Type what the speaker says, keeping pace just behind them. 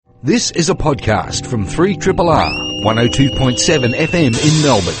This is a podcast from 3RRR 102.7 FM in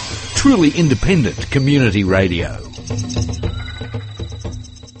Melbourne. Truly independent community radio.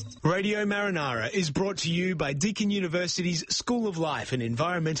 Radio Marinara is brought to you by Deakin University's School of Life and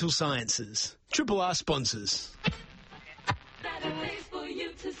Environmental Sciences. Triple R sponsors. Better place for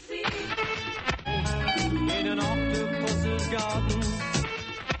you to see. In an octopus's garden.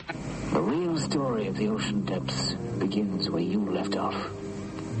 The real story of the ocean depths begins where you left off.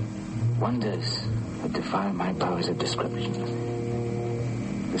 Wonders that defy my powers of description.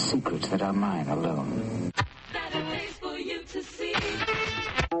 The secrets that are mine alone. Better place for you to see.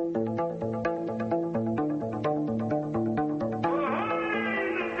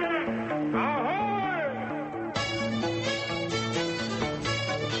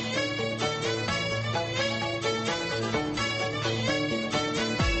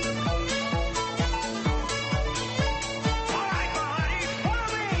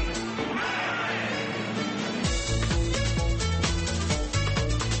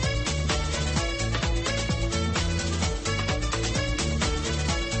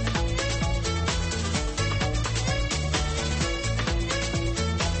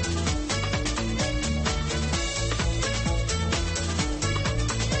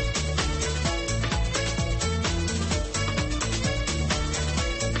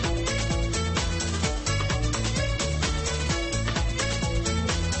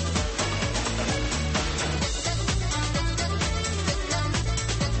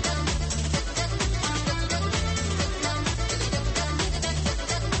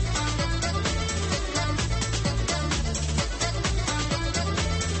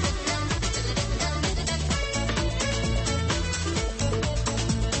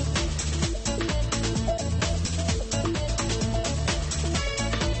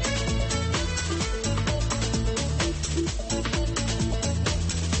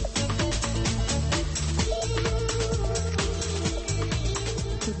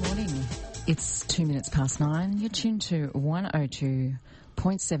 It's 2 minutes past 9. You're tuned to 102.73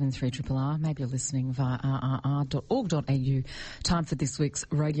 3RRR. Maybe you're listening via rrr.org.au. Time for this week's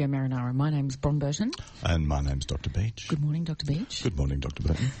Radio Marinara. My name's Bron Burton. And my name's Dr. Beach. Good morning, Dr. Beach. Good morning, Dr.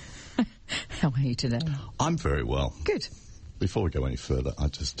 Burton. How are you today? I'm very well. Good. Before we go any further, I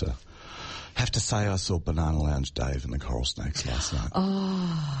just have to say I saw Banana Lounge Dave and the Coral Snakes last night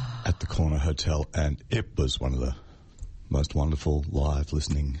at the Corner Hotel, and it was one of the most wonderful live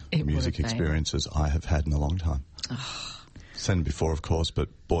listening music experiences I have had in a long time. Seen before, of course, but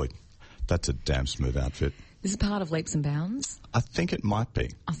boy, that's a damn smooth outfit. This is part of Leaps and Bounds? I think it might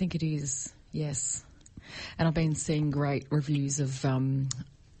be. I think it is, yes. And I've been seeing great reviews of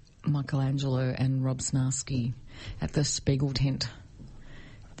Michelangelo and Rob Snarsky at the Spiegel tent,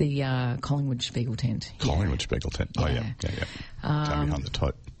 the Collingwood Spiegel tent. Collingwood Spiegel tent. Oh, yeah. Come behind the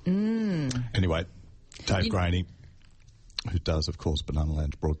tote. Anyway, Dave Graney, who does, of course, Banana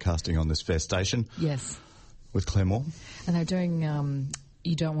Lounge broadcasting on this fair station. Yes. With Claire Moore. And they're doing,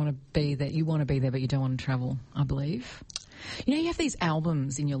 you don't want to be there, you want to be there, but you don't want to travel, I believe. You know, you have these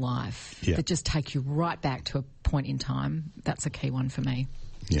albums in your life that just take you right back to a point in time. That's a key one for me.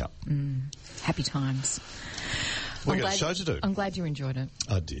 Yeah. Happy times. We've got a show to do. I'm glad you enjoyed it.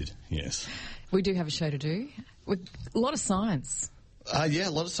 I did, yes. We do have a show to do. With a lot of science. A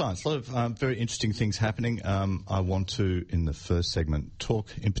lot of science, a lot of very interesting things happening. I want to, in the first segment,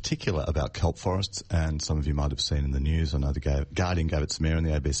 talk in particular about kelp forests, and some of you might have seen in the news. I know the Guardian gave it some air and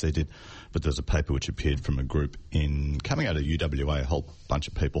the ABC did, but there's a paper which appeared from a group coming out of UWA, a whole bunch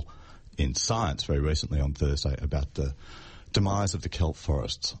of people in Science very recently on Thursday about the demise of the kelp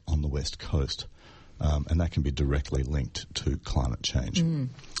forests on the West Coast, and that can be directly linked to climate change.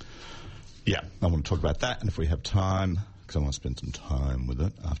 Yeah, I want to talk about that, and if we have time, because I want to spend some time with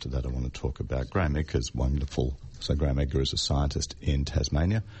it. After that, I want to talk about Graham Edgar's wonderful. So Graham Edgar is a scientist in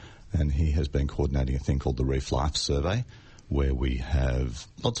Tasmania, and he has been coordinating a thing called the Reef Life Survey, where we have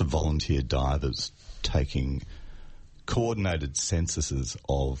lots of volunteer divers taking coordinated censuses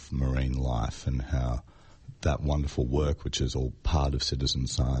of marine life and how that wonderful work, which is all part of citizen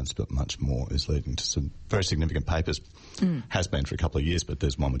science but much more, is leading to some very significant papers. Has been for a couple of years, but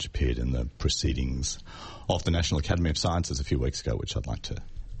there's one which appeared in the proceedings of the National Academy of Sciences a few weeks ago, which I'd like to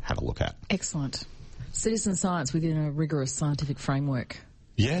have a look at. Excellent. Citizen science within a rigorous scientific framework.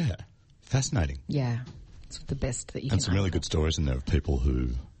 Yeah. Fascinating. Yeah. It's the best that you can And some really good stories in there of people who,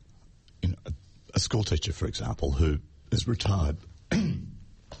 a school teacher, for example, who is retired,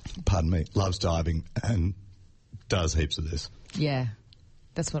 pardon me, loves diving and does heaps of this. Yeah.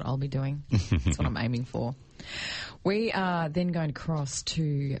 That's what I'll be doing. That's what I'm aiming for. We are then going to cross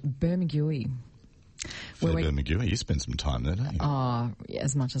to Bermagui Where we- Bermagui. You spend some time there, don't you? Oh,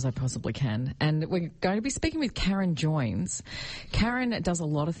 as much as I possibly can. And we're going to be speaking with Karen Joins. Karen does a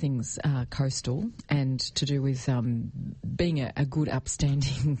lot of things coastal and to do with being a good,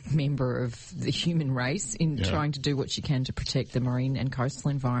 upstanding member of the human race in trying to do what she can to protect the marine and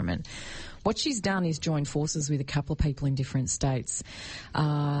coastal environment. What she's done is joined forces with a couple of people in different states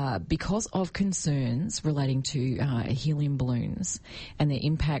because of concerns relating to helium balloons and their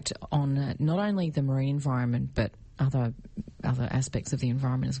impact on not only the marine environment but other aspects of the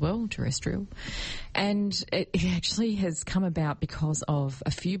environment as well, terrestrial. And it actually has come about because of a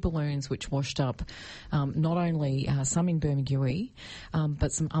few balloons which washed up, not only some in Bermagui,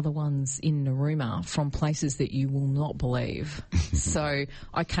 but some other ones in Narooma from places that you will not believe. So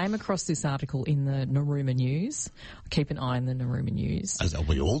I came across this article in the Narooma News. I keep an eye on the Narooma News. As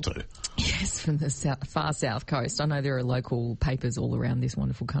we all do. Yes, from the far south coast. I know there are local papers all around this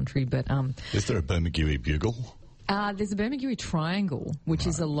wonderful country, but... Is there a Bermagui Bugle? There's a Bermagui Triangle, which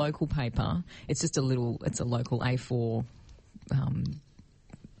is a local paper. It's just it's a local A4,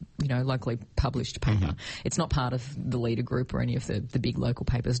 locally published paper. It's not part of the Leader Group or any of the big local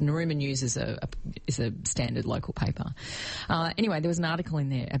papers. Narooma News is a standard local paper. Anyway, there was an article in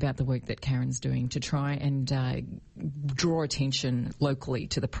there about the work that Karen's doing to try and draw attention locally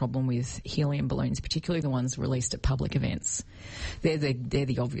to the problem with helium balloons, particularly the ones released at public events. They're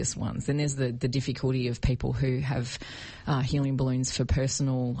the obvious ones. Then there's the difficulty of people who have helium balloons for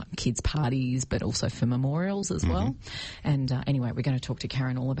personal kids' parties, but also for memorials as well. And anyway, we're going to talk to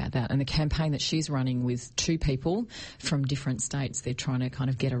Karen all about that. And the campaign that she's running with two people from different states, they're trying to kind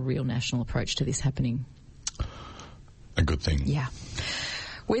of get a real national approach to this happening. A good thing. Yeah.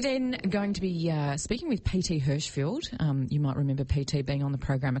 We're then going to be speaking with PT Hirschfield. You might remember PT being on the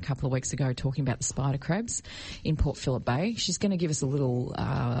program a couple of weeks ago talking about the spider crabs in Port Phillip Bay. She's going to give us a little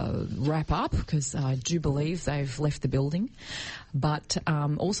wrap up because I do believe they've left the building, but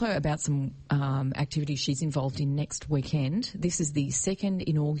also about some activities she's involved in next weekend. This is the second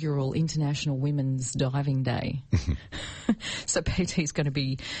inaugural International Women's Diving Day. So PT's going to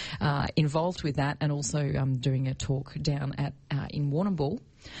be involved with that and also doing a talk down at in Warrnambool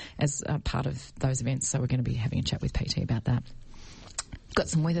as part of those events. So we're going to be having a chat with PT about that. Got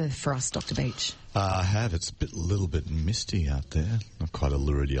some weather for us, Dr. Beach. I have. It's a little bit misty out there. Not quite a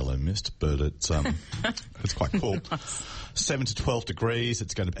lurid yellow mist, but it's quite cool. Nice. 7 to 12 degrees.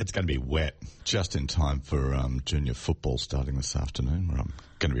 It's going to be wet just in time for junior football starting this afternoon, where I'm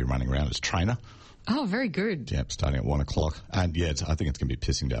going to be running around as trainer. Oh, very good. Yep, starting at 1 o'clock. And yeah, I think it's going to be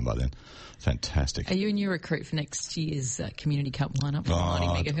pissing down by then. Fantastic. Are you a new recruit for next year's Community Cup lineup for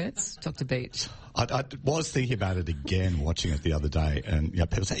 90 megahertz? Dr. Beach. I was thinking about it again, watching it the other day, and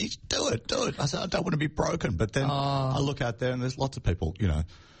people say, do it. I said, I don't want to be broken. But then I look out there and there's lots of people,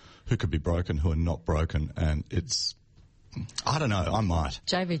 who could be broken, who are not broken, and it's, I don't know, I might.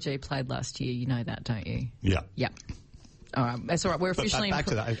 JVG played last year, you know that, don't you? Yeah. Yep. All right, that's all right. We're officially back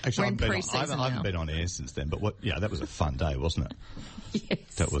to that. Actually, I haven't been on air since then, but that was a fun day, wasn't it?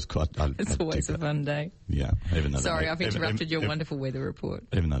 Yes. That was quite... It's always a fun day. Yeah. Even though Sorry, I've interrupted your wonderful weather report.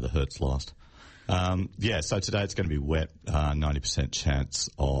 Even though the Hertz lost. So today it's going to be wet, 90% chance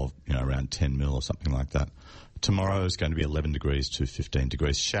of, around 10 mil or something like that. Tomorrow is going to be 11 degrees to 15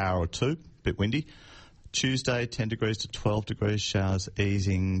 degrees. Shower or two, bit windy. Tuesday, 10 degrees to 12 degrees, showers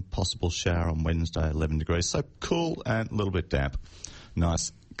easing, possible shower on Wednesday, 11 degrees. So cool and a little bit damp.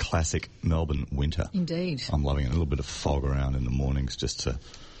 Nice, classic Melbourne winter. Indeed. I'm loving it. A little bit of fog around in the mornings just to,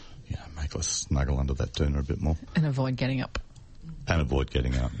 make us snuggle under that doona a bit more. And avoid getting up.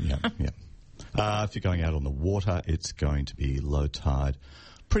 Yeah. If you're going out on the water, it's going to be low tide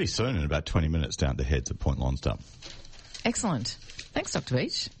pretty soon, in about 20 minutes down the heads at Point Lonsdale. Excellent. Thanks, Dr.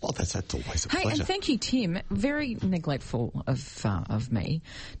 Beach. Well, that's always a pleasure. pleasure. And thank you, Tim. Very neglectful of me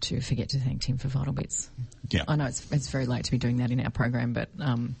to forget to thank Tim for Vital Bits. Yeah. I know it's very late to be doing that in our program, but...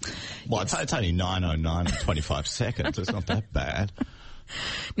 It's only 9:09 and 25 seconds. It's not that bad.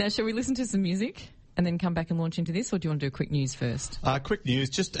 Now, shall we listen to some music and then come back and launch into this, or do you want to do quick news first? Quick news,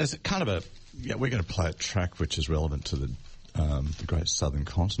 just as kind of we're going to play a track which is relevant to the great southern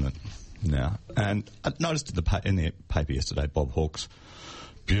continent now. And I noticed in the paper yesterday, Bob Hawke's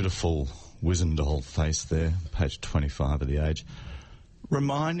beautiful wizened old face there, page 25 of The Age,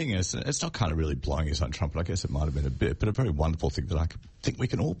 reminding us, it's not kind of really blowing his own trumpet, I guess it might have been a bit, but a very wonderful thing that I think we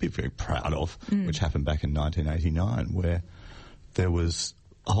can all be very proud of, which happened back in 1989, where there was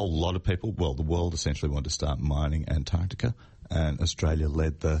a whole lot of people, well, the world essentially wanted to start mining Antarctica, and Australia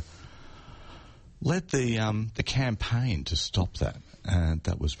led the campaign to stop that, and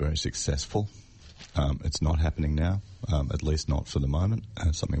that was very successful. It's not happening now, at least not for the moment.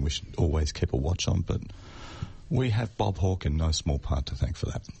 Something we should always keep a watch on, but We have Bob Hawke in no small part to thank for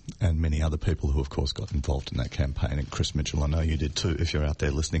that, and many other people who, of course, got involved in that campaign. And Chris Mitchell, I know you did too, if you're out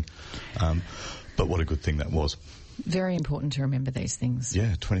there listening. But what a good thing that was. Very important to remember these things.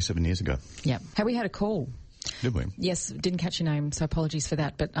 Yeah, 27 years ago. Yeah. Have we had a call? Did we? Yes, didn't catch your name, so apologies for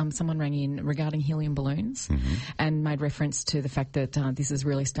that. But someone rang in regarding helium balloons and made reference to the fact that this is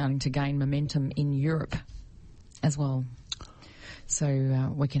really starting to gain momentum in Europe as well.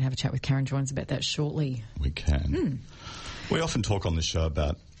 So we can have a chat with Karen Joins about that shortly. We can. We often talk on the show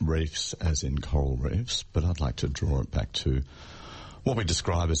about reefs as in coral reefs, but I'd like to draw it back to what we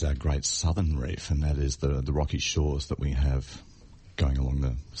describe as our great southern reef, and that is the rocky shores that we have going along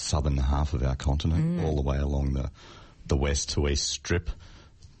the southern half of our continent, all the way along the west to east strip,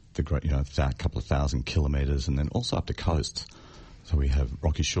 the great, that couple of 1,000 kilometres, and then also up the coasts. So we have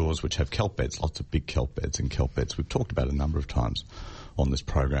rocky shores which have kelp beds, lots of big kelp beds, and kelp beds we've talked about a number of times on this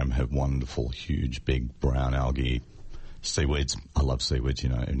program have wonderful, huge, big brown algae, seaweeds. I love seaweeds,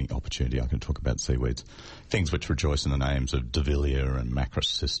 any opportunity I can talk about seaweeds. Things which rejoice in the names of Davilia and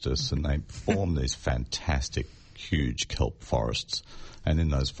Macrocystis, and they form these fantastic, huge kelp forests. And in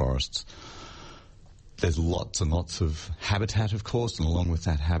those forests, there's lots and lots of habitat, of course, and along with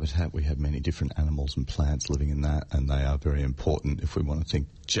that habitat we have many different animals and plants living in that, and they are very important if we want to think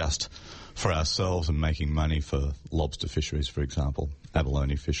just for ourselves and making money for lobster fisheries, for example,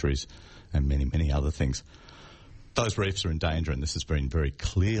 abalone fisheries, and many, many other things. Those reefs are in danger, and this has been very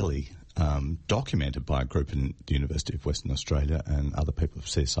clearly documented by a group in the University of Western Australia and other people of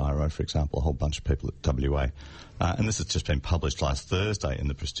CSIRO, for example, a whole bunch of people at WA. And this has just been published last Thursday in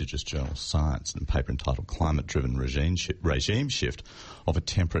the prestigious journal Science, in a paper entitled Climate-Driven Regime Shift of a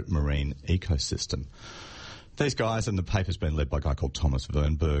Temperate Marine Ecosystem. These guys, and the paper's been led by a guy called Thomas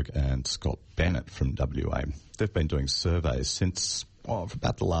Wernberg and Scott Bennett from WA. They've been doing surveys since, for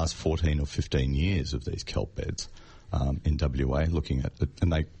about the last 14 or 15 years of these kelp beds in WA, looking at it,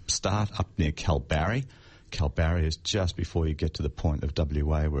 and they start up near Kalbarri. Kalbarri is just before you get to the point of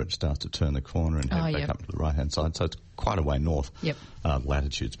WA where it starts to turn the corner and head back up to the right-hand side. So it's quite a way north. Yep.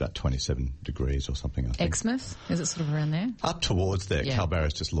 Latitude's about 27 degrees or something, I think. Exmouth? Is it sort of around there? Up towards there. Yeah. Kalbarri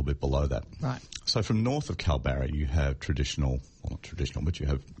is just a little bit below that. Right. So from north of Kalbarri, you have not traditional, but you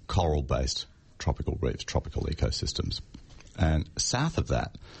have coral-based tropical reefs, tropical ecosystems. And south of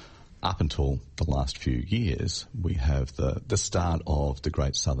that, up until the last few years, we have the start of the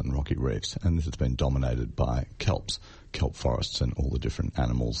Great Southern Rocky Reefs, and this has been dominated by kelp forests and all the different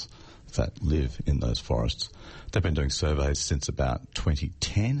animals that live in those forests. They've been doing surveys since about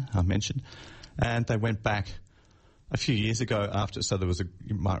 2010, I mentioned, and they went back a few years ago after, so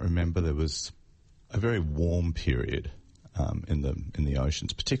you might remember there was a very warm period in the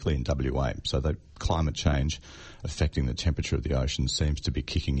oceans, particularly in WA. So the climate change affecting the temperature of the ocean seems to be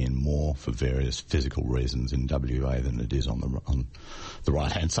kicking in more for various physical reasons in WA than it is on the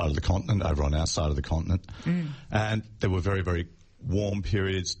right-hand side of the continent, over on our side of the continent. And there were very, very warm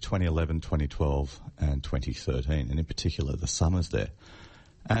periods, 2011, 2012 and 2013, and in particular the summers there.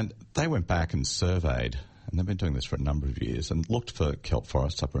 And they went back and surveyed, and they've been doing this for a number of years, and looked for kelp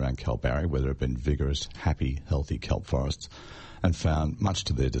forests up around Kalbarri, where there have been vigorous, happy, healthy kelp forests, and found, much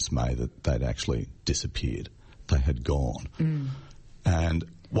to their dismay, that they'd actually disappeared. They had gone. And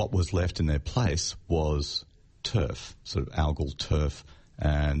what was left in their place was turf, sort of algal turf,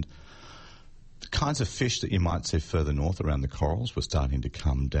 and the kinds of fish that you might see further north around the corals were starting to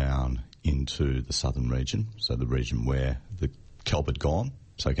come down into the southern region, so the region where the kelp had gone.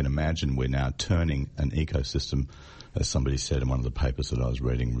 So you can imagine we're now turning an ecosystem, as somebody said in one of the papers that I was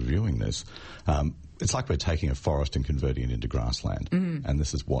reading, reviewing this. It's like we're taking a forest and converting it into grassland. And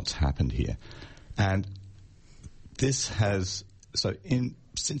this is what's happened here. And this has,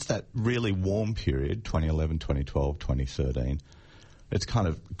 since that really warm period, 2011, 2012, 2013, it's kind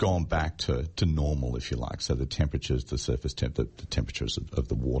of gone back to normal, if you like. So the temperatures, the surface the temperatures of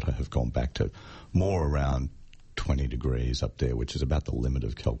the water have gone back to more around 20 degrees up there, which is about the limit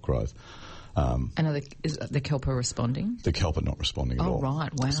of kelp growth. And is the kelp are responding? The kelp are not responding at all. Oh,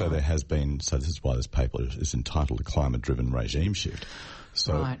 right, wow. So there has been, this is why this paper is entitled A Climate-Driven Regime Shift.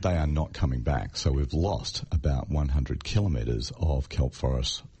 So they are not coming back. So we've lost about 100 kilometres of kelp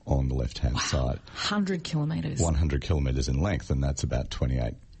forests on the left-hand side. 100 kilometres? 100 kilometres in length, and that's about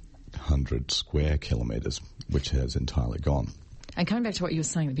 2,800 square kilometres, which has entirely gone. And coming back to what you were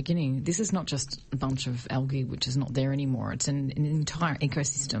saying at the beginning, this is not just a bunch of algae which is not there anymore. It's an entire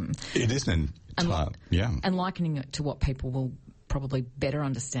ecosystem. It is an entire, And likening it to what people will probably better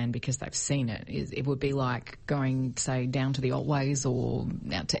understand because they've seen it, is it would be like going, say, down to the Otways or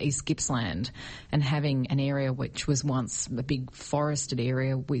out to East Gippsland and having an area which was once a big forested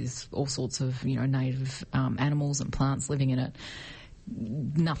area with all sorts of, native animals and plants living in it.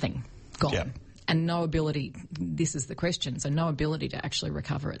 Nothing. Gone. Yeah. And no ability, this is the question, so no ability to actually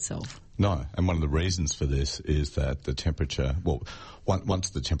recover itself. No, and one of the reasons for this is that the temperature, once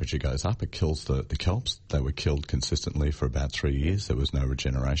the temperature goes up, it kills the kelps. They were killed consistently for about 3 years. There was no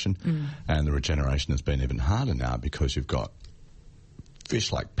regeneration. And the regeneration has been even harder now because you've got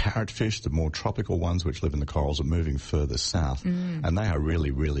fish like parrotfish, the more tropical ones which live in the corals, are moving further south, and they are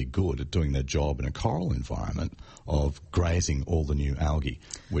really, really good at doing their job in a coral environment of grazing all the new algae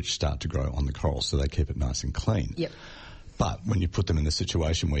which start to grow on the coral, so they keep it nice and clean. Yep. But when you put them in the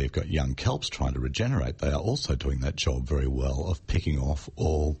situation where you've got young kelps trying to regenerate, they are also doing that job very well of picking off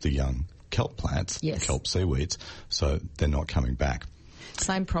all the young kelp plants, yes, kelp seaweeds, so they're not coming back.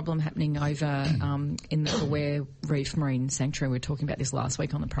 Same problem happening over in the Aware Reef Marine Sanctuary. We were talking about this last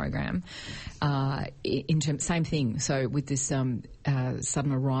week on the program. Same thing. So with this sudden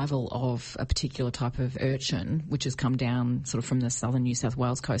arrival of a particular type of urchin, which has come down sort of from the southern New South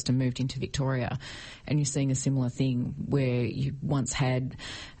Wales coast and moved into Victoria, and you're seeing a similar thing where you once had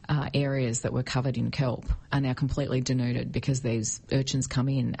areas that were covered in kelp are now completely denuded because these urchins come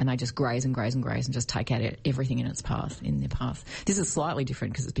in and they just graze and graze and graze and just take out everything in their path. This is slightly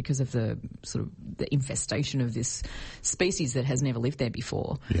different because it's because of the sort of the infestation of this species that has never lived there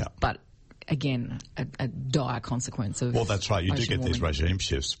before. Yeah. But again, a dire consequence of. Well, that's right. You do get warming. these regime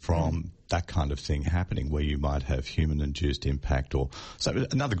shifts from that kind of thing happening where you might have human-induced impact. So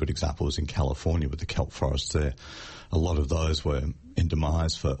another good example was in California with the kelp forests there. A lot of those were in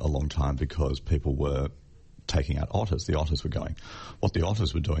demise for a long time because people were taking out otters. The otters were going. What the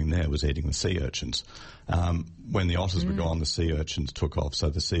otters were doing there was eating the sea urchins. When the otters were gone, the sea urchins took off. So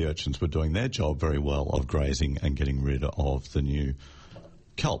the sea urchins were doing their job very well of grazing and getting rid of the new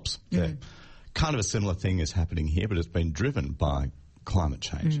kelps there. Kind of a similar thing is happening here, but it's been driven by climate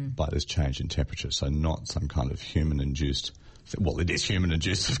change, by this change in temperature. So not some kind of human-induced. Well, it is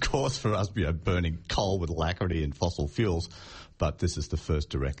human-induced, of course, for us, burning coal with alacrity and fossil fuels, but this is the first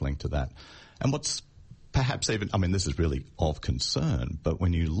direct link to that. And what's perhaps even, this is really of concern, but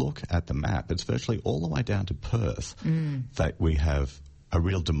when you look at the map, it's virtually all the way down to Perth that we have a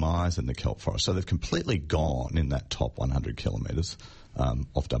real demise in the kelp forest. So they've completely gone in that top 100 kilometres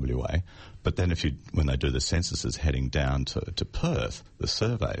off WA. But then when they do the censuses heading down to Perth, the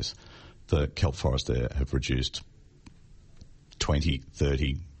surveys, the kelp forests there have reduced 20,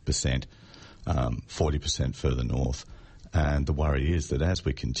 30%, 40% further north. And the worry is that as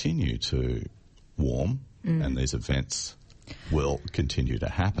we continue to warm and these events will continue to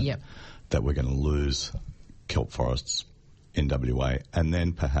happen, that we're going to lose kelp forests in WA and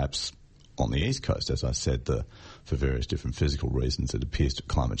then perhaps on the east coast, as I said, for various different physical reasons,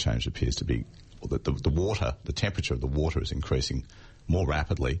 climate change appears to be, the temperature of the water is increasing more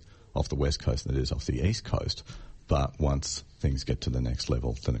rapidly off the west coast than it is off the east coast. But once things get to the next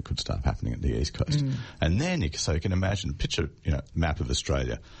level, then it could start happening at the east coast. And then, so you can imagine, picture, map of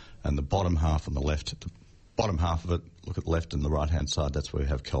Australia, and the bottom half on the left, the bottom half of it, look at the left and the right-hand side, that's where we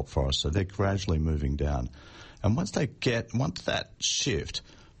have kelp forests. So they're gradually moving down. And once that shift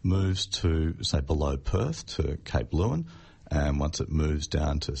moves to, say, below Perth to Cape Lewin, and once it moves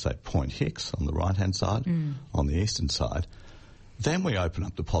down to, say, Point Hicks on the right-hand side, on the eastern side, then we open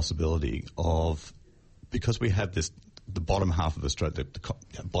up the possibility of, because we have the bottom half of Australia,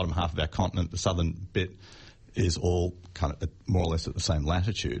 the bottom half of our continent, the southern bit is all kind of more or less at the same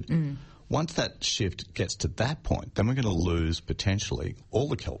latitude. Once that shift gets to that point, then we're going to lose potentially all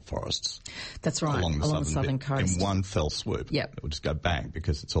the kelp forests. That's right, along the southern coast. In one fell swoop. Yep. It will just go bang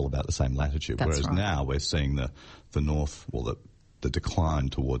because it's all about the same latitude. That's Whereas right. now we're seeing the north, the decline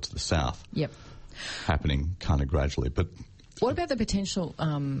towards the south happening kind of gradually. But what about the potential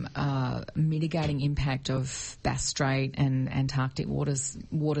mitigating impact of Bass Strait and Antarctic waters,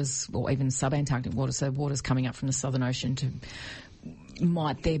 or even sub-Antarctic waters, so waters coming up from the Southern Ocean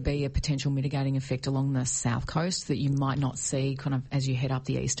might there be a potential mitigating effect along the south coast that you might not see kind of as you head up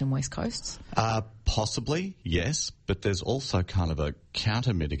the east and west coasts? Possibly, yes, but there's also kind of a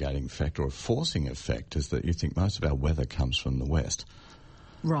counter-mitigating effect or a forcing effect, is that you think most of our weather comes from the west.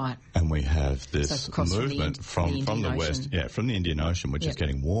 Right. And we have this movement from the west, from the Indian Ocean, which is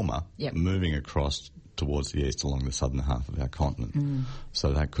getting warmer, moving across towards the east along the southern half of our continent.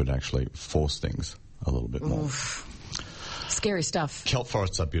 So that could actually force things a little bit more. Scary stuff. Kelp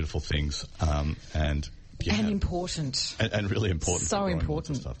forests are beautiful things, and Yeah. And important. And really important. So for growing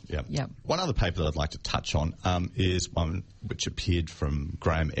important. Stuff. Yeah. Yep. One other paper that I'd like to touch on is one which appeared from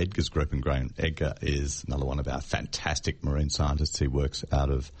Graham Edgar's group, and Graham Edgar is another one of our fantastic marine scientists. He works out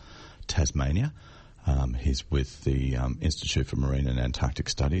of Tasmania. He's with the Institute for Marine and Antarctic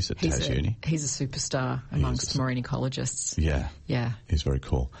Studies at TasUni. He's a superstar amongst marine ecologists. Yeah. Yeah. He's very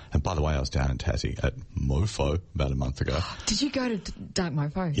cool. And by the way, I was down in Tassie at MoFo about a month ago. Did you go to Dark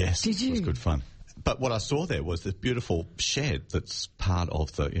Mofo? Yes. Did you? It was good fun. But what I saw there was this beautiful shed that's part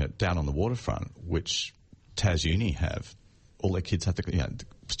of the, down on the waterfront, which TasUni have. All their kids have to, the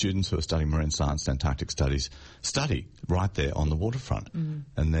students who are studying marine science and Antarctic studies study right there on the waterfront. Mm-hmm.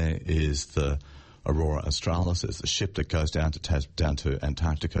 And there is the Aurora Australis. There's the ship that goes down to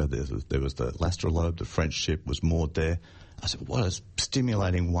Antarctica. There was the Lastralobe, the French ship was moored there. I said, what a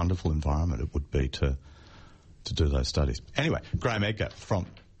stimulating, wonderful environment it would be to do those studies. Anyway, Graham Edgar from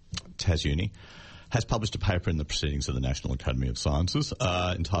TasUni has published a paper in the Proceedings of the National Academy of Sciences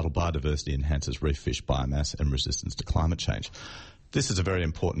entitled Biodiversity Enhances Reef Fish Biomass and Resistance to Climate Change. This is a very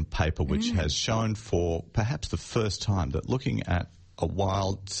important paper which has shown for perhaps the first time that looking at a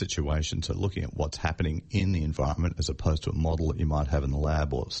wild situation, so looking at what's happening in the environment as opposed to a model that you might have in the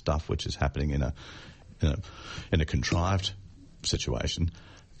lab or stuff which is happening in a contrived situation,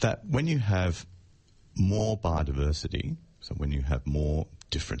 that when you have more biodiversity, so when you have more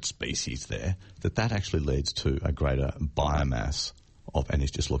different species there, that actually leads to a greater biomass of, and he's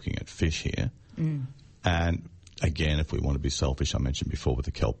just looking at fish here. And again, if we want to be selfish, I mentioned before with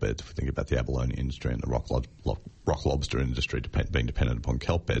the kelp beds, if we think about the abalone industry and the rock lobster industry being dependent upon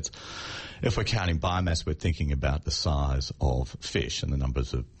kelp beds, if we're counting biomass, we're thinking about the size of fish and the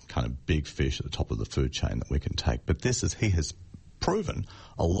numbers of kind of big fish at the top of the food chain that we can take. But he has proven,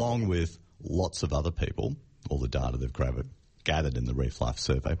 along with lots of other people, all the data they've gathered in the Reef Life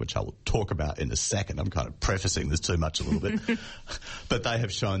Survey, which I will talk about in a second. I'm kind of prefacing this too much a little bit. But they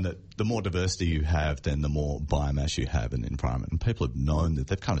have shown that the more diversity you have, then the more biomass you have in the environment. And people have known that,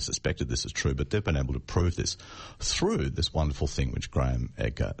 they've kind of suspected this is true, but they've been able to prove this through this wonderful thing which Graham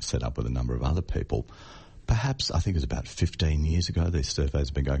Edgar set up with a number of other people. Perhaps, I think it was about 15 years ago, these surveys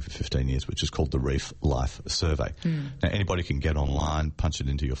have been going for 15 years, which is called the Reef Life Survey. Now, anybody can get online, punch it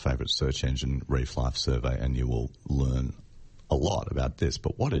into your favourite search engine, Reef Life Survey, and you will learn a lot about this.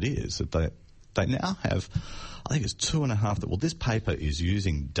 But what it is, that they now have, I think it's 2.5, well, this paper is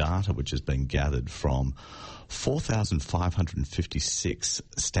using data which has been gathered from 4,556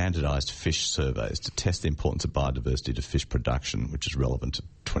 standardised fish surveys to test the importance of biodiversity to fish production, which is relevant to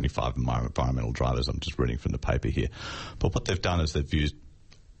 25 environmental drivers. I'm just reading from the paper here. But what they've done is they've used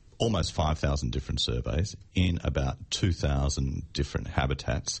almost 5,000 different surveys in about 2,000 different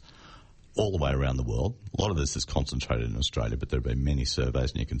habitats all the way around the world. A lot of this is concentrated in Australia, but there have been many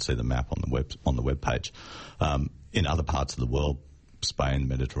surveys, and you can see the map on the web page. In other parts of the world, Spain,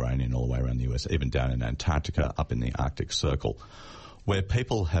 Mediterranean, all the way around the US, even down in Antarctica, up in the Arctic Circle, where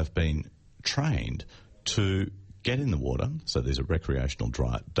people have been trained to get in the water. So these are recreational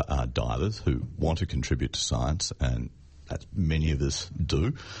divers who want to contribute to science, and as many of us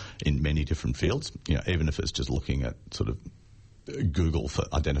do in many different fields. Even if it's just looking at sort of Google for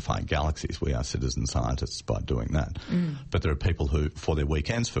identifying galaxies. We are citizen scientists by doing that. But there are people who, for their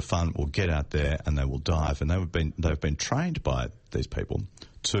weekends, for fun, will get out there and they will dive. And they've been trained by these people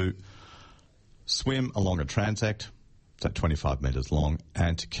to swim along a transect, that's 25 metres long,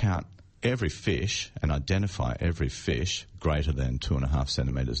 and to count every fish and identify every fish greater than 2.5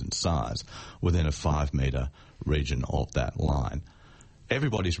 centimetres in size within a 5 metre region of that line.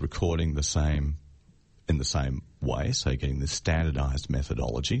 Everybody's recording in the same way, so you're getting this standardised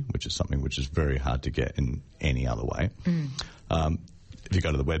methodology, which is something which is very hard to get in any other way. If you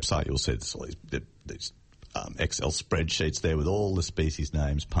go to the website, you'll see there's all these Excel spreadsheets there with all the species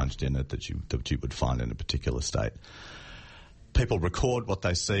names punched in it that you would find in a particular state. People record what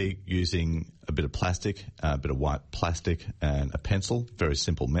they see using a bit of plastic, a bit of white plastic and a pencil, very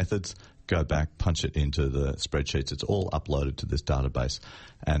simple methods. Go back, punch it into the spreadsheets. It's all uploaded to this database,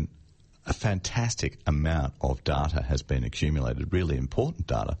 and a fantastic amount of data has been accumulated, really important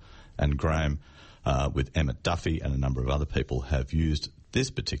data. And Graham, with Emmett Duffy and a number of other people, have used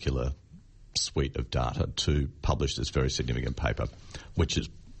this particular suite of data to publish this very significant paper, which is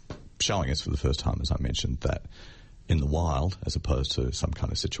showing us for the first time, as I mentioned, that in the wild, as opposed to some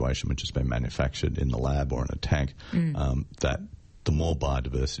kind of situation which has been manufactured in the lab or in a tank, that the more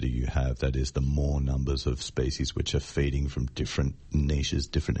biodiversity you have, that is, the more numbers of species which are feeding from different niches,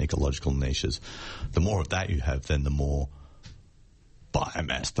 different ecological niches, the more of that you have, then the more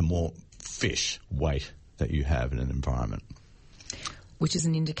biomass, the more fish weight that you have in an environment. which is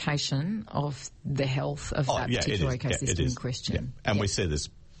an indication of the health of that particular ecosystem in question. Yeah. And we see this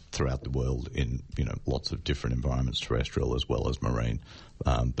throughout the world in, lots of different environments, terrestrial as well as marine.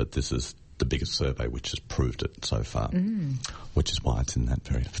 But this is the biggest survey which has proved it so far, which is why it's in that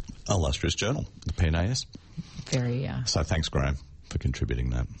very illustrious journal, the PNAS. Very, So thanks, Graham, for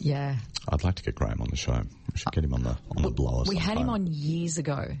contributing that. Yeah. I'd like to get Graham on the show. We should get him on the blower. We had him on years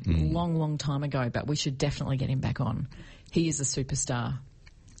ago, long time ago, but we should definitely get him back on. He is a superstar.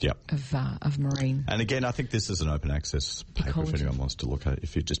 Yep. Of marine. And again, I think this is an open access paper if anyone wants to look at it.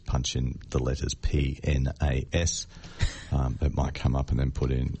 If you just punch in the letters PNAS, it might come up, and then put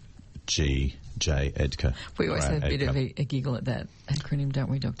in G.J. Edgar. We always have a bit of a giggle at that acronym, don't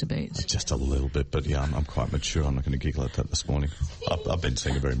we, Dr. Beach? Just a little bit, but yeah, I'm quite mature. I'm not going to giggle at that this morning. I've been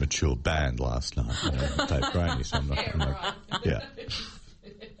seeing a very mature band last night, Dave Graney, so I'm not. Yeah.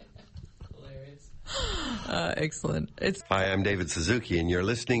 Excellent. Hi, I'm David Suzuki, and you're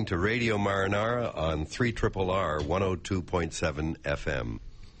listening to Radio Marinara on 3RRR 102.7 FM.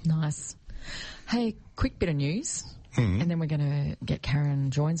 Nice. Hey, quick bit of news, and then we're going to get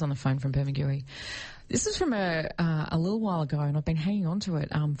Karen Joins on the phone from Bermagui. This is from a little while ago, and I've been hanging on to it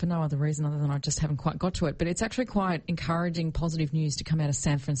for no other reason other than I just haven't quite got to it. But it's actually quite encouraging, positive news to come out of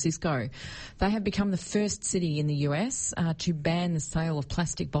San Francisco. They have become the first city in the US to ban the sale of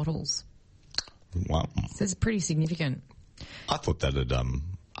plastic bottles. Wow. So it's pretty significant. I thought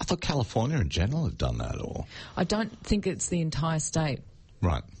California in general had done that, or I don't think it's the entire state.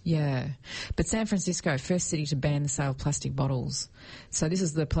 Right. Yeah. But San Francisco, first city to ban the sale of plastic bottles. So this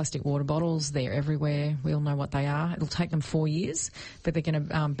is the plastic water bottles. They're everywhere. We all know what they are. It'll take them 4 years, but they're going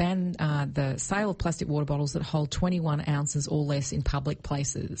to ban the sale of plastic water bottles that hold 21 ounces or less in public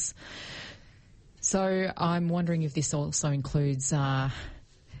places. So I'm wondering if this also includes,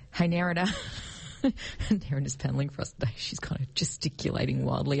 hey, Narada. Darren panelling for us today. She's kind of gesticulating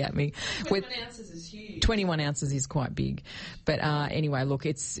wildly at me. 21 ounces is huge. 21 ounces is quite big. But anyway, look,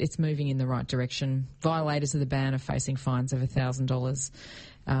 it's moving in the right direction. Violators of the ban are facing fines of $1,000.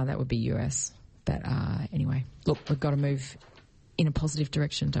 That would be US. But anyway, look, we've got to move in a positive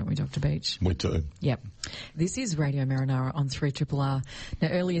direction, don't we, Dr. Beach? We do. Yep. This is Radio Marinara on 3RRR. Now,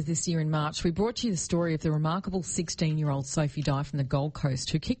 earlier this year in March, we brought you the story of the remarkable 16-year-old Sophie Dye from the Gold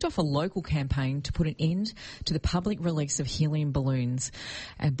Coast, who kicked off a local campaign to put an end to the public release of helium balloons,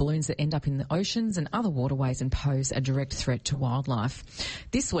 balloons that end up in the oceans and other waterways and pose a direct threat to wildlife.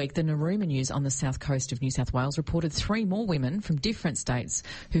 This week, the Narooma News on the south coast of New South Wales reported 3 more women from different states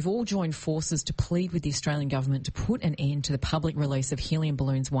who've all joined forces to plead with the Australian government to put an end to the public release of helium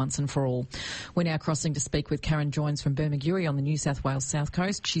balloons once and for all. We're now crossing to speak with Karen Joins from Bermagui on the New South Wales south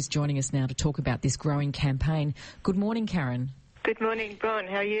coast. She's joining us now to talk about this growing campaign. Good morning, Karen. Good morning, Bron.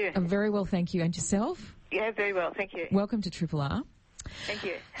 How are you? I'm very well, thank you. And yourself? Yeah, very well, thank you. Welcome to Triple R. Thank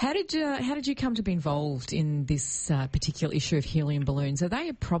you. How did you come to be involved in this particular issue of helium balloons? Are they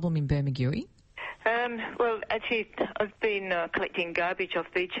a problem in Bermagui? Well, actually, I've been collecting garbage off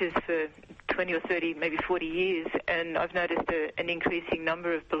beaches for 20 or 30, maybe 40 years, and I've noticed an increasing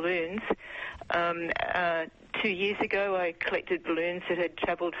number of balloons. 2 years ago, I collected balloons that had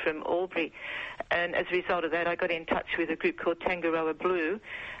travelled from Albury, and as a result of that, I got in touch with a group called Tangaroa Blue,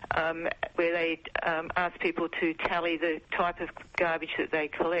 where they asked people to tally the type of garbage that they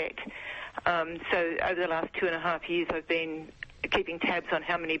collect. So over the last 2.5 years, I've been keeping tabs on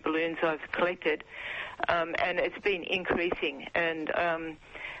how many balloons I've collected, and it's been increasing. And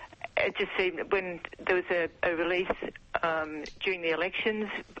it just seemed when there was a release during the elections,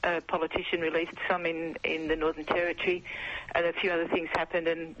 a politician released some in the Northern Territory, and a few other things happened,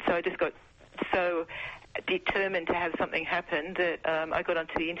 and so I just got so determined to have something happen that I got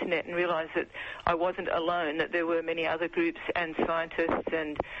onto the internet and realised that I wasn't alone, that there were many other groups and scientists,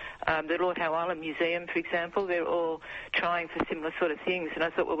 and the Lord Howe Island Museum, for example, they're all trying for similar sort of things, and I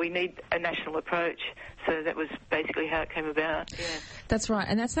thought, well, we need a national approach. So that was basically how it came about. Yeah. That's right,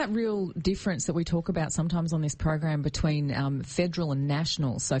 and that's that real difference that we talk about sometimes on this program between federal and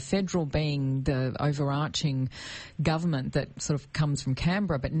national. So federal being the overarching government that sort of comes from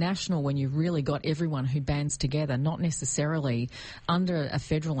Canberra, but national when you've really got everyone who bands together, not necessarily under a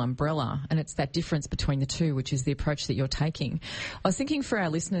federal umbrella, and it's that difference between the two, which is the approach that you're taking. I was thinking for our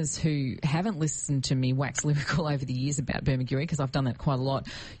listeners who haven't listened to me wax lyrical over the years about Bermagui, because I've done that quite a lot,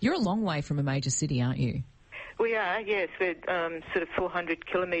 you're a long way from a major city, aren't you? We are, yes. We're sort of 400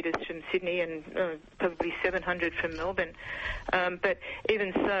 kilometres from Sydney and probably 700 from Melbourne. But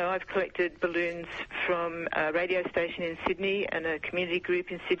even so, I've collected balloons from a radio station in Sydney and a community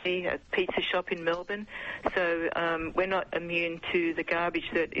group in Sydney, a pizza shop in Melbourne. So we're not immune to the garbage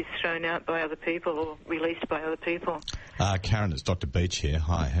that is thrown out by other people or released by other people. Karen, it's Dr. Beach here.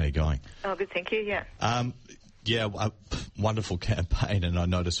 Hi, how are you going? Oh, good, thank you, yeah. Wonderful campaign, and I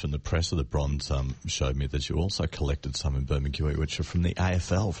noticed from the press of the Bronze showed me that you also collected some in Bermagui, which are from the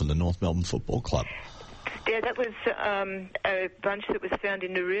AFL, from the North Melbourne Football Club. Yeah, that was a bunch that was found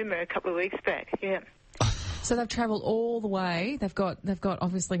in Narooma a couple of weeks back, yeah. So they've travelled all the way. They've got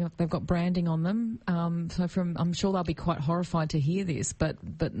branding on them. I'm sure they'll be quite horrified to hear this. But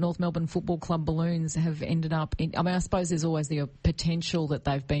North Melbourne Football Club balloons have ended up in. I mean, I suppose there's always the potential that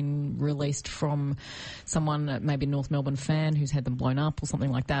they've been released from someone, maybe a North Melbourne fan who's had them blown up or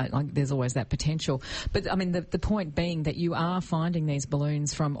something like that. Like, there's always that potential. But I mean, the point being that you are finding these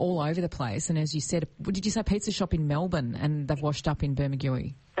balloons from all over the place. And as you said, did you say pizza shop in Melbourne, and they've washed up in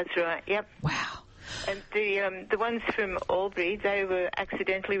Bermagui? That's right. Yep. Wow. And the ones from Albury, they were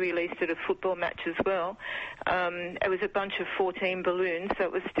accidentally released at a football match as well. It was a bunch of 14 balloons, so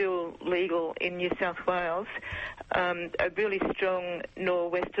it was still legal in New South Wales. A really strong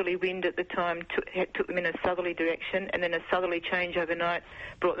norwesterly wind at the time took them in a southerly direction, and then a southerly change overnight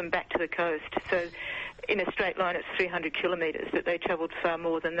brought them back to the coast. So in a straight line, it's 300 kilometres, but they travelled far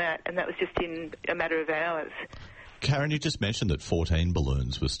more than that, and that was just in a matter of hours. Karen, you just mentioned that 14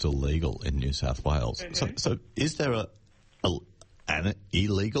 balloons were still legal in New South Wales. Mm-hmm. So is there an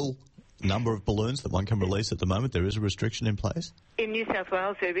illegal number of balloons that one can release at the moment? There is a restriction in place? In New South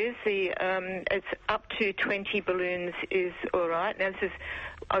Wales, there is. It's up to 20 balloons is all right. Now,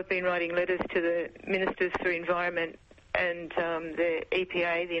 I've been writing letters to the Ministers for Environment and the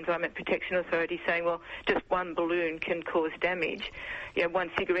EPA, the Environment Protection Authority, saying, well, just one balloon can cause damage. Yeah, one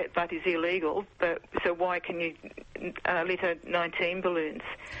cigarette butt is illegal, but so why can you litter 19 balloons?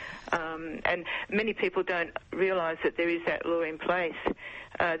 And many people don't realise that there is that law in place.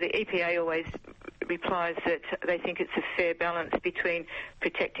 The EPA always replies that they think it's a fair balance between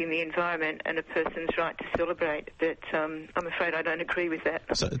protecting the environment and a person's right to celebrate, but I'm afraid I don't agree with that.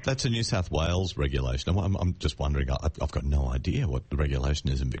 So that's a New South Wales regulation. I'm just wondering, I've got no idea what the regulation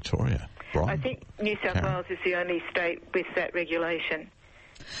is in Victoria. Brian? I think New South Wales is the only state with that regulation.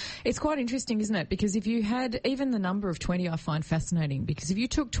 It's quite interesting, isn't it? Because if you had even the number of 20, I find fascinating, because if you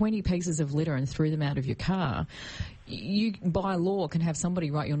took 20 pieces of litter and threw them out of your car, you, by law, can have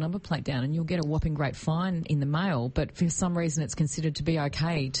somebody write your number plate down and you'll get a whopping great fine in the mail, but for some reason it's considered to be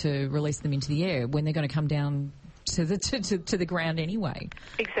okay to release them into the air when they're going to come down to the ground anyway.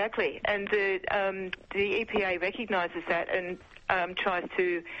 Exactly. And the EPA recognises that and tries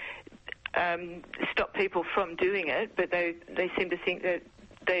to stop people from doing it, but they seem to think that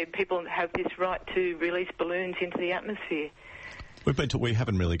people have this right to release balloons into the atmosphere. We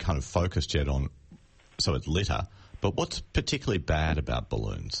haven't really kind of focused yet on, so it's litter, but what's particularly bad about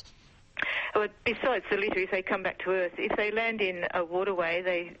balloons? Well, besides the litter, if they come back to Earth, if they land in a waterway,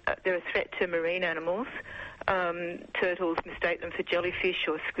 they're a threat to marine animals. Turtles mistake them for jellyfish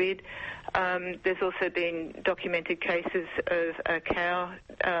or squid. There's also been documented cases of a cow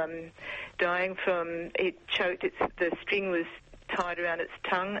dying from it choked. The string was tied around its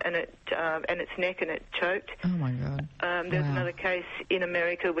tongue and its neck, and it choked. Oh my God! There was another case in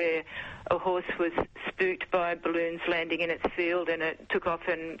America where a horse was spooked by balloons landing in its field, and it took off,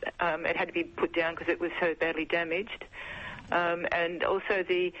 and it had to be put down because it was so badly damaged. And also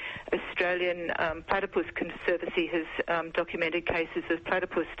the Australian Platypus Conservancy has documented cases of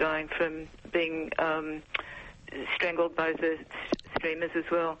platypus dying from being strangled by the streamers as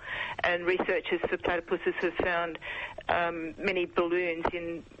well. And researchers for platypuses have found many balloons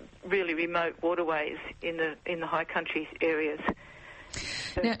in really remote waterways in the high country areas.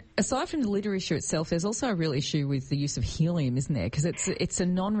 Now, aside from the litter issue itself, there's also a real issue with the use of helium, isn't there? Because it's a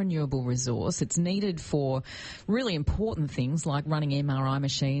non-renewable resource. It's needed for really important things like running MRI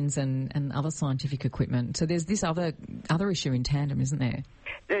machines and other scientific equipment. So there's this other issue in tandem, isn't there?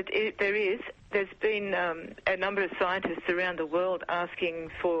 There is. There's been a number of scientists around the world asking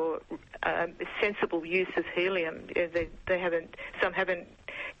for sensible use of helium. Some haven't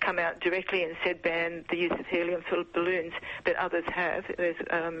come out directly and said ban the use of helium for balloons, but others have. There's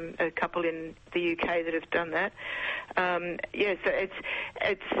a couple in the UK that have done that. So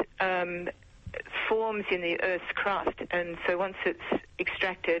it's forms in the Earth's crust, and so once it's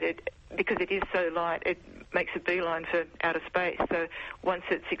extracted, because it is so light, it makes a beeline for outer space. So once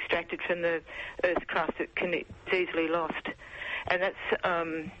it's extracted from the Earth's crust, it's easily lost. And that's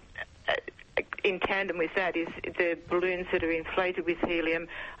in tandem with that is the balloons that are inflated with helium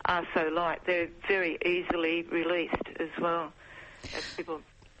are so light. They're very easily released as well. As people...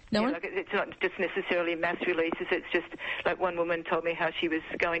 it's not just necessarily mass releases. It's just like one woman told me how she was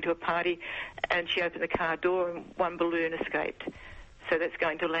going to a party and she opened the car door and one balloon escaped. So that's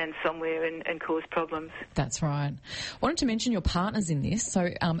going to land somewhere and cause problems. That's right. I wanted to mention your partners in this. So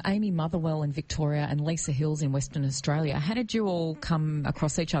Amy Motherwell in Victoria and Lisa Hills in Western Australia. How did you all come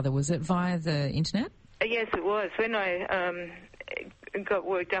across each other? Was it via the internet? Yes, it was. When I got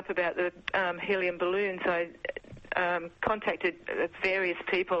worked up about the helium balloons, I contacted various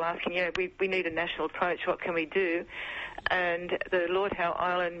people asking, we need a national approach, what can we do? And the Lord Howe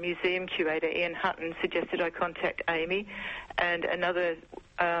Island Museum curator, Ian Hutton, suggested I contact Amy, and another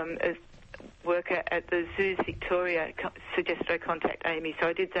worker at the Zoos Victoria suggested I contact Amy, so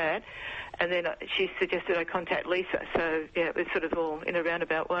I did that. And then she suggested I contact Lisa, so it was sort of all in a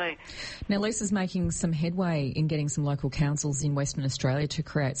roundabout way. Now, Lisa's making some headway in getting some local councils in Western Australia to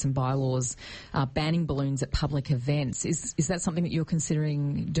create some bylaws banning balloons at public events. Is that something that you're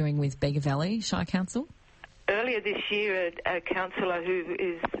considering doing with Bega Valley Shire Council? Earlier this year, a councillor who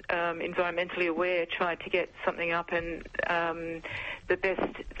is environmentally aware tried to get something up, and the best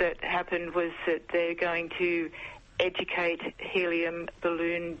that happened was that they're going to educate helium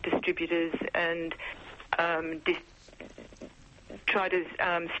balloon distributors and try to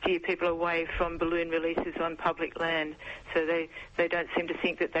steer people away from balloon releases on public land. So they don't seem to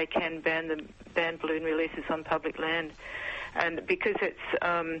think that they can ban balloon releases on public land. And because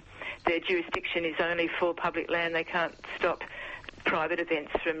it's their jurisdiction is only for public land, they can't stop private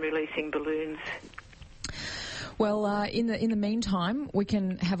events from releasing balloons. Well, in the meantime, we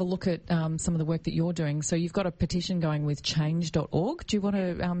can have a look at some of the work that you're doing. So you've got a petition going with change.org. Do you want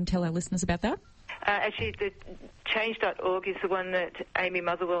to tell our listeners about that? Actually, the change.org is the one that Amy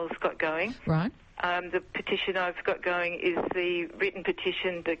Motherwell's got going. Right. The petition I've got going is the written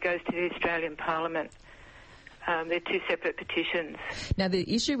petition that goes to the Australian Parliament. They're two separate petitions. Now,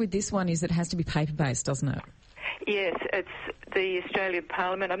 the issue with this one is that it has to be paper-based, doesn't it? Yes, it's the Australian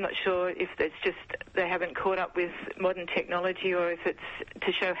Parliament. I'm not sure if it's just they haven't caught up with modern technology or if it's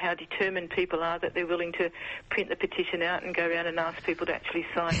to show how determined people are that they're willing to print the petition out and go around and ask people to actually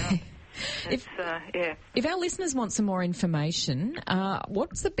sign up. If our listeners want some more information,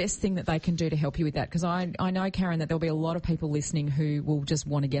 what's the best thing that they can do to help you with that? Because I know, Karen, that there'll be a lot of people listening who will just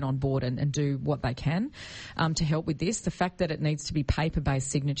want to get on board and do what they can to help with this. The fact that it needs to be paper-based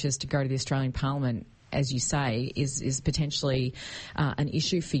signatures to go to the Australian Parliament, as you say, is potentially an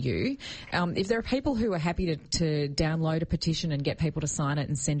issue for you. If there are people who are happy to download a petition and get people to sign it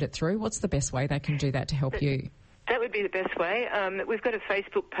and send it through, what's the best way they can do that to help you? That would be the best way. We've got a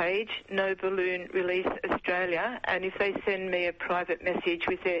Facebook page, No Balloon Release Australia, and if they send me a private message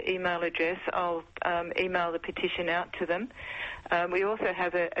with their email address, I'll email the petition out to them. We also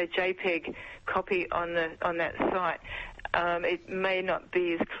have a JPEG copy on that site. It may not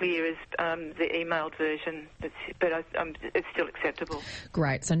be as clear as the emailed version, but it's still acceptable.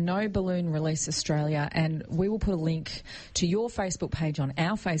 Great. So No Balloon Release Australia, and we will put a link to your Facebook page on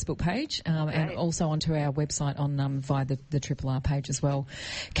our Facebook page and also onto our website on via the Triple R page as well.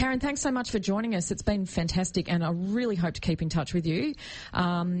 Karen, thanks so much for joining us. It's been fantastic, and I really hope to keep in touch with you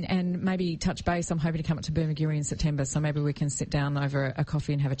and maybe touch base. I'm hoping to come up to Bermagiri in September, so maybe we can sit down over a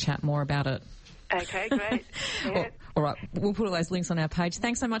coffee and have a chat more about it. Okay, great. Yeah. All right, we'll put all those links on our page.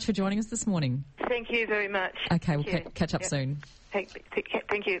 Thanks so much for joining us this morning. Thank you very much. Okay, we'll catch up soon. Thank you.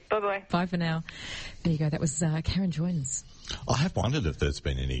 Bye-bye. Bye for now. There you go. That was Karen Joynes. I have wondered if there's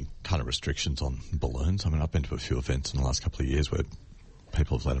been any kind of restrictions on balloons. I mean, I've been to a few events in the last couple of years where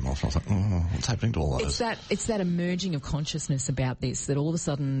people have let them off. And I was like, what's happening to all those? It's that emerging of consciousness about this that all of a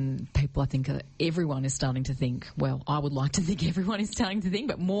sudden people, I think, everyone is starting to think, well, I would like to think everyone is starting to think,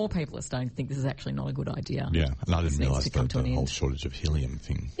 but more people are starting to think this is actually not a good idea. Yeah, and I didn't realise the whole shortage of helium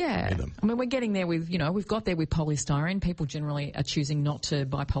thing. Yeah. Either. I mean, we're getting there with, we've got there with polystyrene. People generally are choosing not to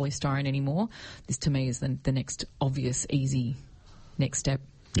buy polystyrene anymore. This, to me, is the next obvious, easy next step.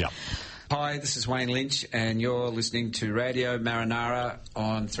 Yeah. Hi, this is Wayne Lynch, and you're listening to Radio Marinara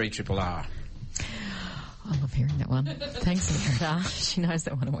on 3RRR. I love hearing that one. Thanks, Sarah. She knows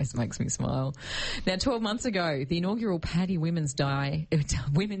that one always makes me smile. Now, 12 months ago, the inaugural Paddy Women's Dive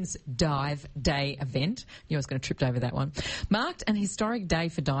Day event, I was going to trip over that one, marked an historic day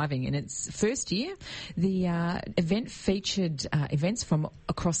for diving. In its first year, the event featured events from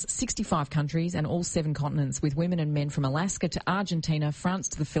across 65 countries and all 7 continents, with women and men from Alaska to Argentina, France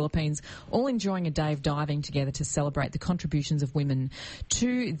to the Philippines, all enjoying a day of diving together to celebrate the contributions of women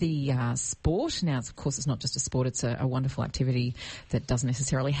to the sport. Now, of course, it's not just a sport, it's a wonderful activity that doesn't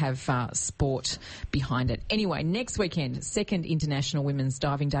necessarily have sport behind it. Anyway, next weekend, second International Women's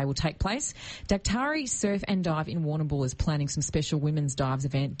Diving Day will take place. Daktari Surf and Dive in Warrnambool is planning some special women's dive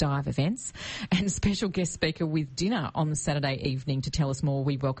events and a special guest speaker with dinner on the Saturday evening. To tell us more,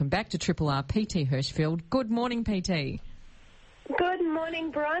 we welcome back to Triple R PT Hirschfeld. Good morning, PT. Good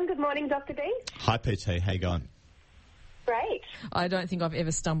morning, Brian. Good morning, Dr. B. Hi, PT. How you going? Great. I don't think I've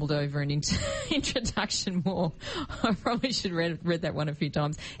ever stumbled over an introduction more. I probably should have read that one a few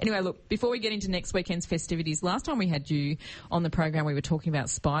times. Anyway, look, before we get into next weekend's festivities, last time we had you on the program, we were talking about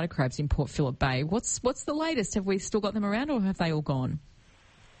spider crabs in Port Phillip Bay. What's the latest? Have we still got them around, or have they all gone?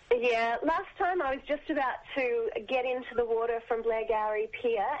 Yeah, last time I was just about to get into the water from Blairgowrie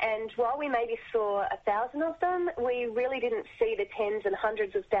Pier, and while we maybe saw 1,000 of them, we really didn't see the tens and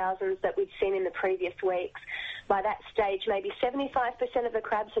hundreds of thousands that we'd seen in the previous weeks. By that stage, maybe 75% of the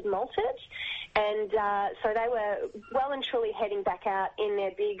crabs had molted, and so they were well and truly heading back out in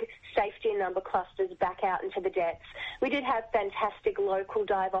their big safety and number clusters back out into the depths. We did have fantastic local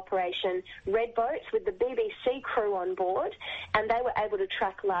dive operation red boats with the BBC crew on board, and they were able to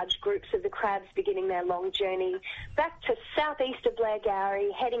track large groups of the crabs beginning their long journey back to southeast of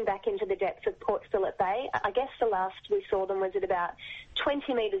Blairgowrie, heading back into the depths of Port Phillip Bay. I guess the last we saw them was at about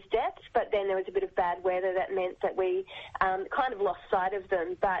 20 metres depth, but then there was a bit of bad weather that meant that we kind of lost sight of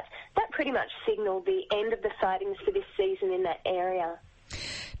them. But that pretty much signalled the end of the sightings for this season in that area.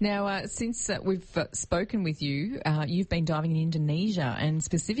 Now, since we've spoken with you, you've been diving in Indonesia and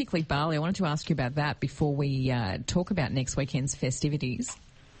specifically Bali. I wanted to ask you about that before we talk about next weekend's festivities.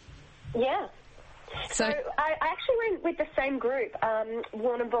 Yeah. So I actually went with the same group,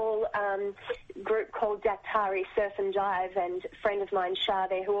 Warrnambool group called Daktari Surf and Dive, and a friend of mine, Shah,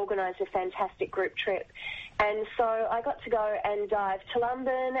 there, who organised a fantastic group trip. And so I got to go and dive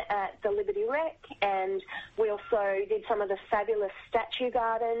Tulumban at the Liberty Wreck, and we also did some of the fabulous statue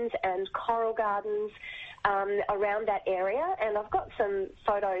gardens and coral gardens around that area, and I've got some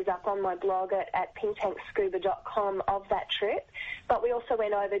photos up on my blog at pinktankscuba.com of that trip. But we also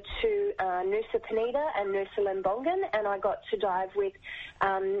went over to Nusa Penida and Nusa Lembongan, and I got to dive with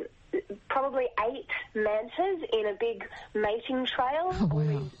probably 8 mantas in a big mating trail. Oh,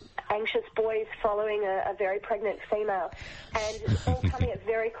 wow. Anxious boys following a very pregnant female, and all coming at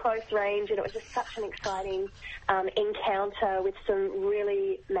very close range, and it was just such an exciting encounter with some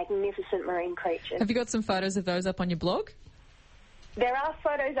really magnificent marine creatures. Have you got some photos of those up on your blog? There are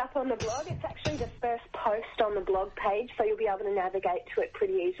photos up on the blog. It's actually the first post on the blog page, so you'll be able to navigate to it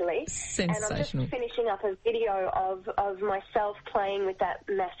pretty easily. Sensational. And I'm just finishing up a video of myself playing with that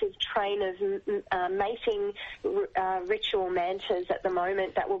massive train of mating ritual mantas at the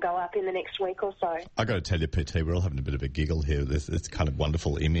moment that will go up in the next week or so. I got to tell you, PT, we're all having a bit of a giggle here. This kind of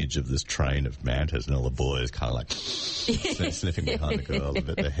wonderful image of this train of mantas and all the boys kind of like sniffing behind the girl,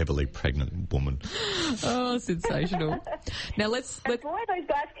 the heavily pregnant woman. Oh, sensational. Now let's. And boy, those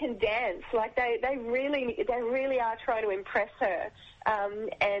guys can dance. Like they really are trying to impress her.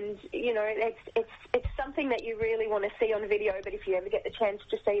 And you know, it's something that you really want to see on video. But if you ever get the chance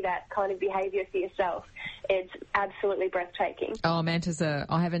to see that kind of behaviour for yourself, it's absolutely breathtaking. Oh, mantas are.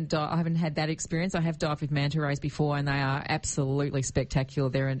 I haven't had that experience. I have dived with manta rays before, and they are absolutely spectacular.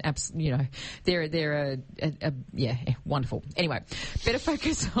 They're they're wonderful. Anyway, better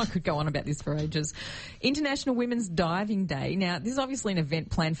focus. I could go on about this for ages. International Women's Diving Day. Now, this is obviously an event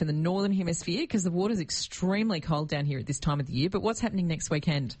planned for the Northern Hemisphere because the water's extremely cold down here at this time of the year. But what's happening next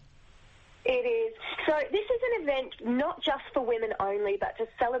weekend? It is. So this is an event not just for women only, but to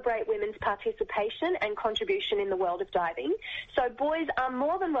celebrate women's participation and contribution in the world of diving. So boys are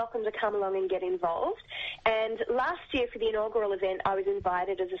more than welcome to come along and get involved. And last year for the inaugural event, I was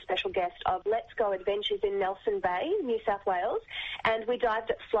invited as a special guest of Let's Go Adventures in Nelson Bay, New South Wales, and we dived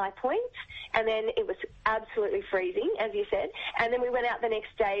at Fly Point, and then it was absolutely freezing, as you said, and then we went out the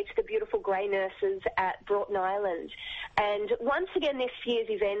next day to the beautiful grey nurses at Broughton Island. And once again, this year's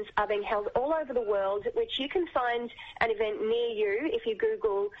events are being held all over the world, which you can find an event near you if you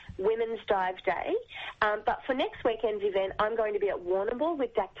Google Women's Dive Day. But for next weekend's event, I'm going to be at Warrnambool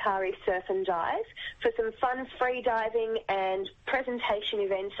with Daktari Surf and Dive for some fun free diving and presentation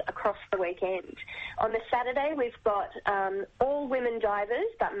events across the weekend. On the Saturday, we've got all women divers,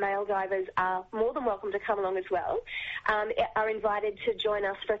 but male divers are more than welcome to come along as well, are invited to join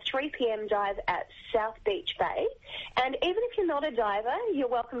us for a 3 p.m. dive at South Beach Bay. And even if you're not a diver, you're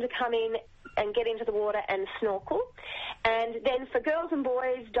welcome to come in and get into the water and snorkel. And then for girls and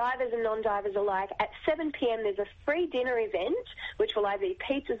boys, divers and non-divers alike, at 7 p.m. there's a free dinner event, which will either be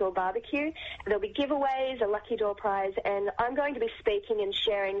pizzas or barbecue. There'll be giveaways, a lucky door prize, and I'm going to be speaking and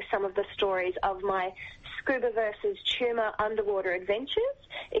sharing some of the stories of my scuba versus tumour underwater adventures,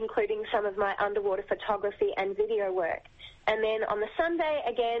 including some of my underwater photography and video work. And then on the Sunday,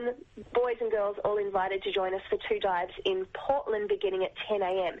 again, boys and girls all invited to join us for 2 dives in Portland beginning at 10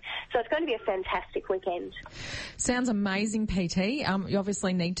 a.m. So it's going to be a fantastic weekend. Sounds amazing, PT. You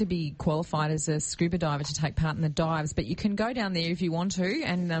obviously need to be qualified as a scuba diver to take part in the dives, but you can go down there if you want to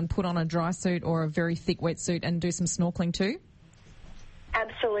and put on a dry suit or a very thick wetsuit and do some snorkeling too.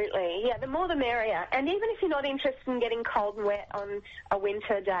 Absolutely. Yeah, the more the merrier. And even if you're not interested in getting cold and wet on a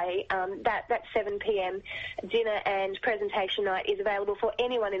winter day, that 7 p.m. dinner and presentation night is available for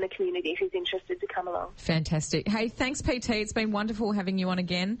anyone in the community who's interested to come along. Fantastic. Hey, thanks, PT. It's been wonderful having you on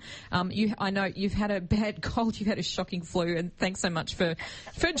again. I know you've had a bad cold, you've had a shocking flu, and thanks so much for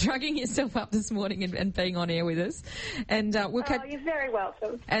drugging yourself up this morning and being on air with us. And you're very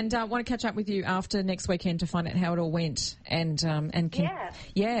welcome. And I want to catch up with you after next weekend to find out how it all went and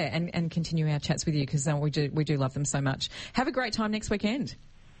continue our chats with you because we do love them so much. Have a great time next weekend.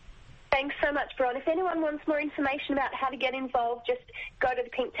 Thanks so much, Bron. If anyone wants more information about how to get involved, just go to the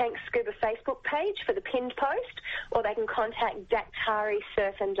Pink Tank Scuba Facebook page for the pinned post, or they can contact Daktari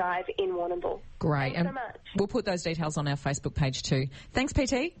Surf and Dive in Warrnambool. Great. Thanks so much. We'll put those details on our Facebook page too. Thanks,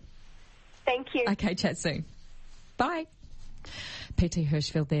 PT. Thank you. Okay, chat soon. Bye. PT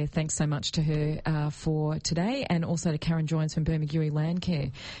Hirschfeld there. Thanks so much to her for today, and also to Karen Joynes from Bermagui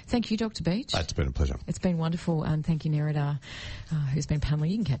Landcare. Thank you, Dr. Beach. It's been a pleasure. It's been wonderful, and thank you, Nerida, who's been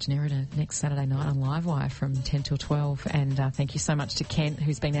paneling. You can catch Nerida next Saturday night on Livewire from 10 till 12, and thank you so much to Kent,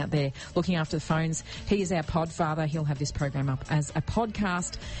 who's been out there looking after the phones. He is our podfather. He'll have this program up as a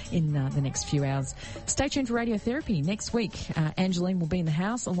podcast in the next few hours. Stay tuned for Radiotherapy next week. Angeline will be in the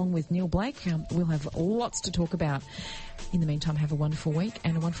house along with Neil Blake. We'll have lots to talk about. In the meantime, have a wonderful week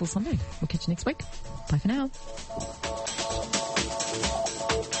and a wonderful Sunday. We'll catch you next week. Bye for now.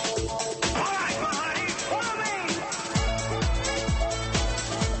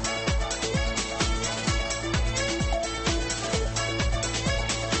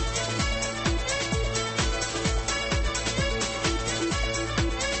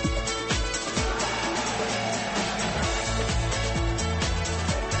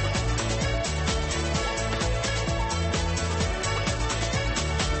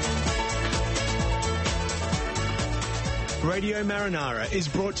 Radio Marinara is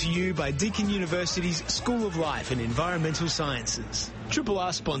brought to you by Deakin University's School of Life and Environmental Sciences. Triple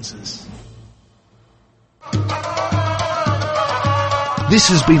R sponsors. This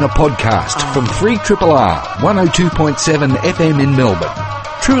has been a podcast from 3RRR 102.7 FM in Melbourne.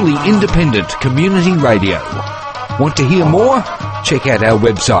 Truly independent community radio. Want to hear more? Check out our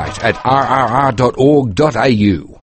website at rrr.org.au.